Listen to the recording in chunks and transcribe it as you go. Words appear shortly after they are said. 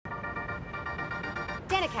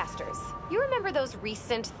Danicasters, you remember those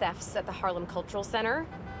recent thefts at the Harlem Cultural Center?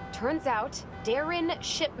 Turns out, Darren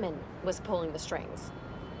Shipman was pulling the strings.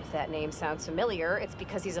 If that name sounds familiar, it's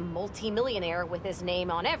because he's a multi-millionaire with his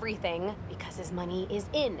name on everything, because his money is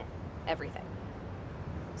in everything.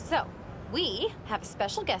 So, we have a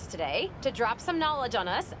special guest today to drop some knowledge on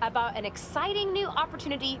us about an exciting new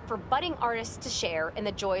opportunity for budding artists to share in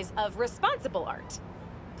the joys of responsible art.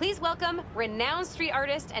 Please welcome renowned street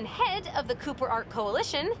artist and head of the Cooper Art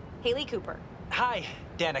Coalition, Hailey Cooper. Hi,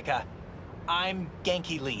 Danica. I'm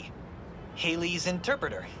Genki Lee, Hailey's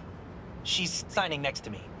interpreter. She's signing next to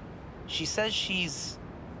me. She says she's...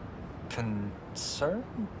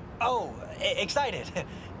 concerned? Oh, excited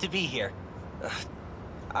to be here.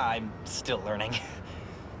 I'm still learning.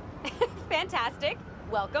 Fantastic.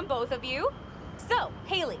 Welcome, both of you. So,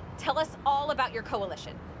 Hailey, tell us all about your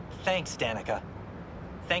coalition. Thanks, Danica.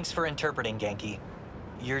 Thanks for interpreting, Genki.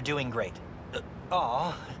 You're doing great.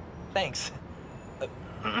 Aw, thanks.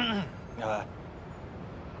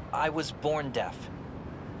 I was born deaf.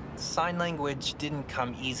 Sign language didn't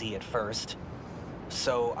come easy at first,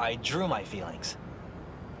 so I drew my feelings.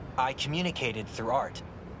 I communicated through art.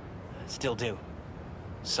 Still do.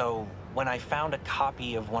 So when I found a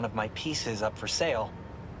copy of one of my pieces up for sale,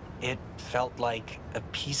 it felt like a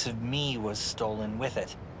piece of me was stolen with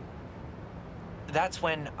it. That's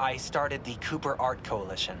when I started the Cooper Art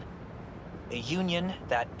Coalition, a union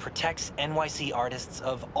that protects NYC artists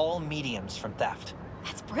of all mediums from theft.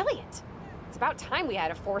 That's brilliant. It's about time we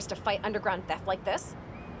had a force to fight underground theft like this.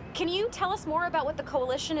 Can you tell us more about what the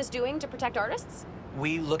coalition is doing to protect artists?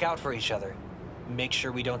 We look out for each other, make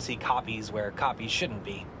sure we don't see copies where copies shouldn't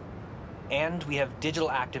be. And we have digital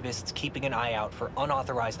activists keeping an eye out for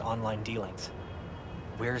unauthorized online dealings.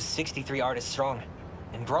 We're 63 artists strong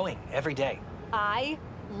and growing every day. I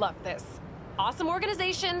love this. Awesome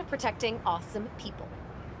organization protecting awesome people.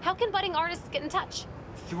 How can budding artists get in touch?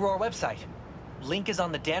 Through our website. Link is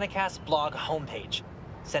on the Danicast blog homepage.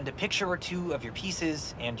 Send a picture or two of your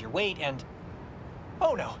pieces and your weight and...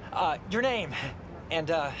 oh no, your name. And,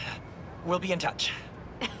 we'll be in touch.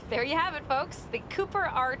 There you have it, folks. The Cooper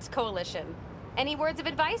Art Coalition. Any words of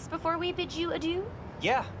advice before we bid you adieu?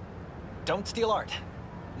 Yeah. Don't steal art.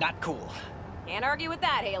 Not cool. Can't argue with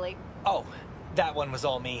that, Hailey. Oh, that one was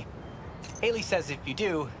all me. Hailey says if you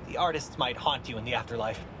do, the artists might haunt you in the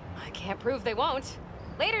afterlife. I can't prove they won't.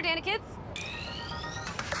 Later, Danikids.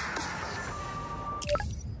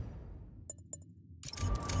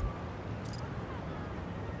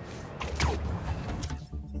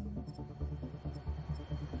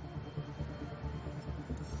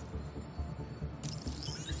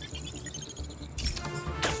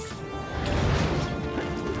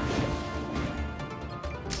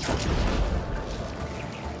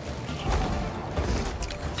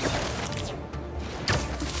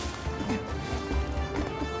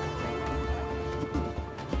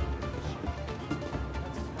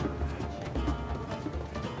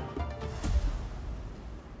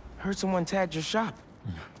 Heard someone tagged your shop.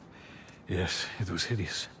 Yes, it was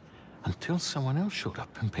hideous. Until someone else showed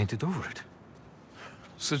up and painted over it.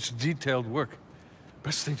 Such detailed work.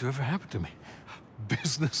 Best thing to ever happen to me.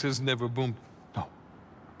 Business has never boomed. No,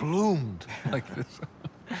 bloomed like this.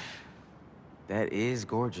 That is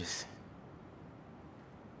gorgeous.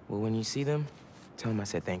 Well, when you see them, tell them I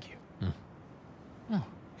said thank you. Oh,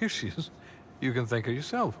 here she is. You can thank her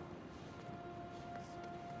yourself.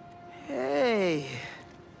 Hey,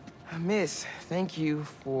 miss, thank you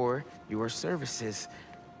for your services.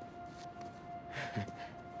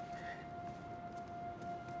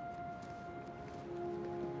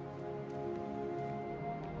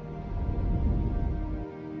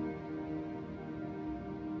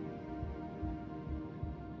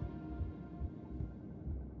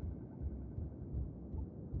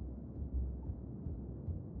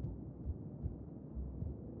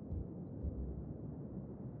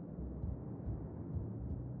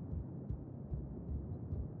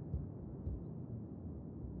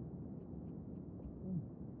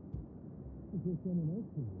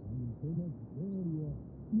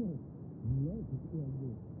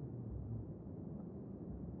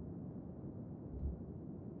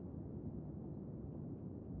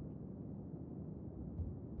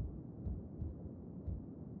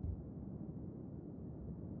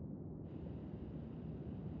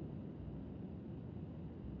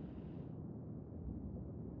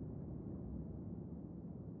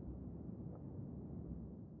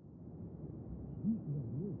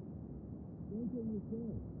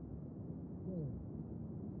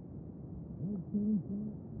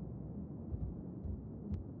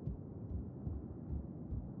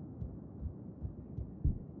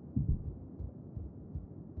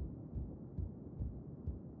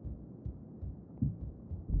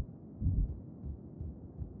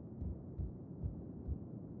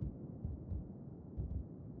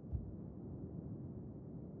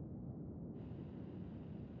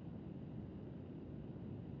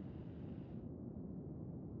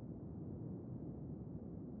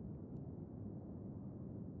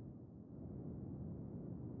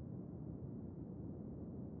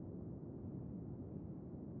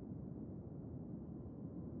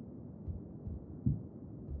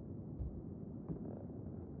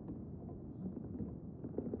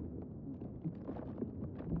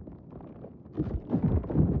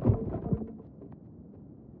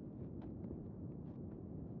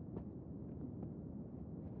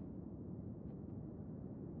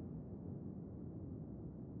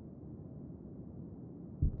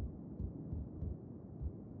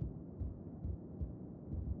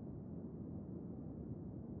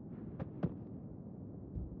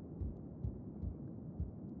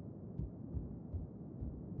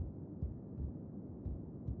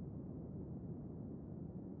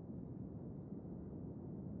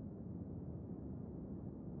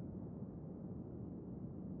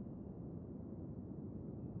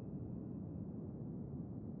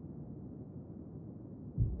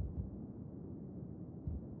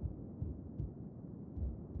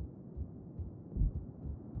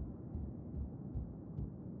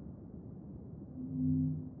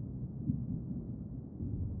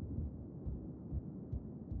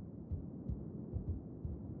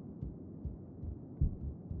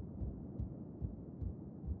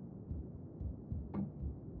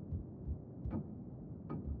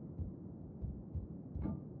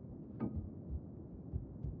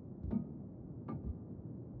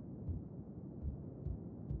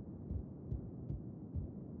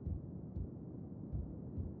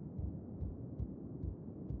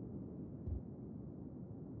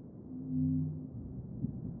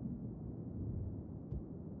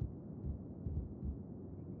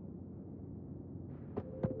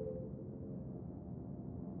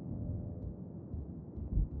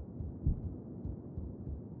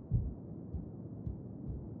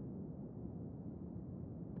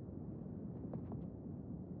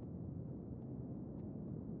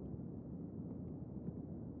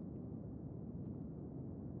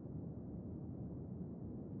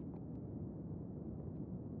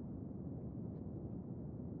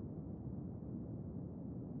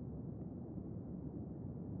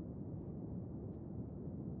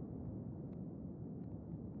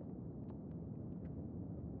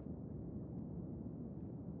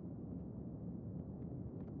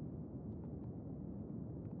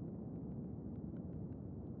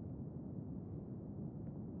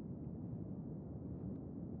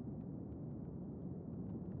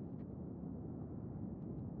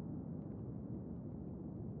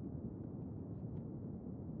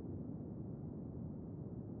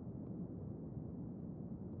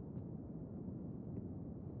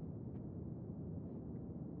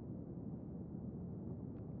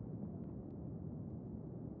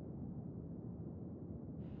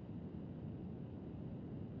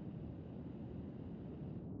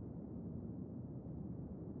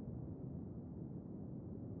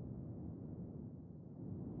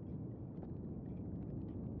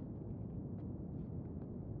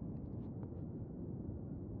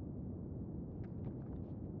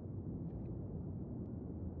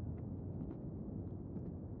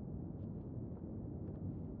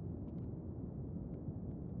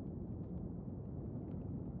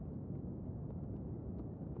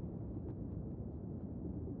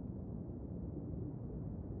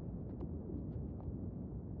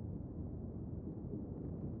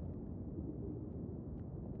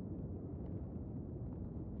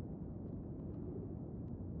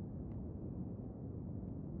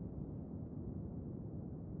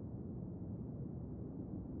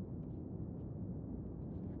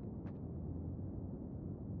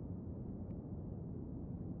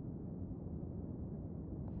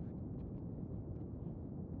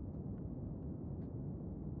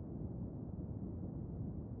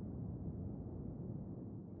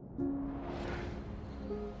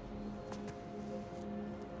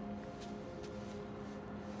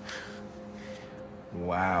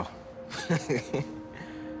 Wow.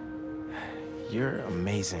 You're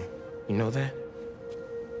amazing. You know that?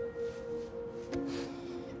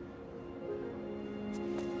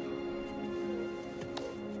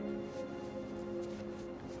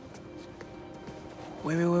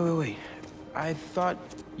 Wait. I thought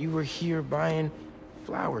you were here buying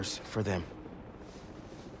flowers for them.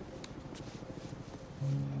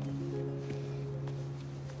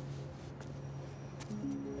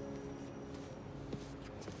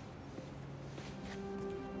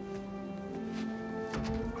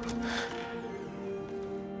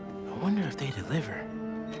 I wonder if they deliver.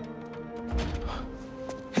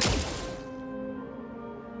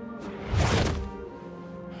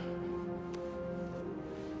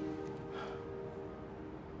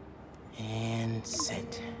 And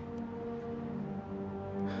sent.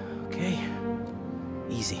 Okay.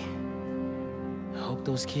 Easy. I hope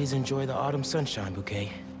those kids enjoy the autumn sunshine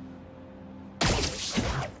bouquet.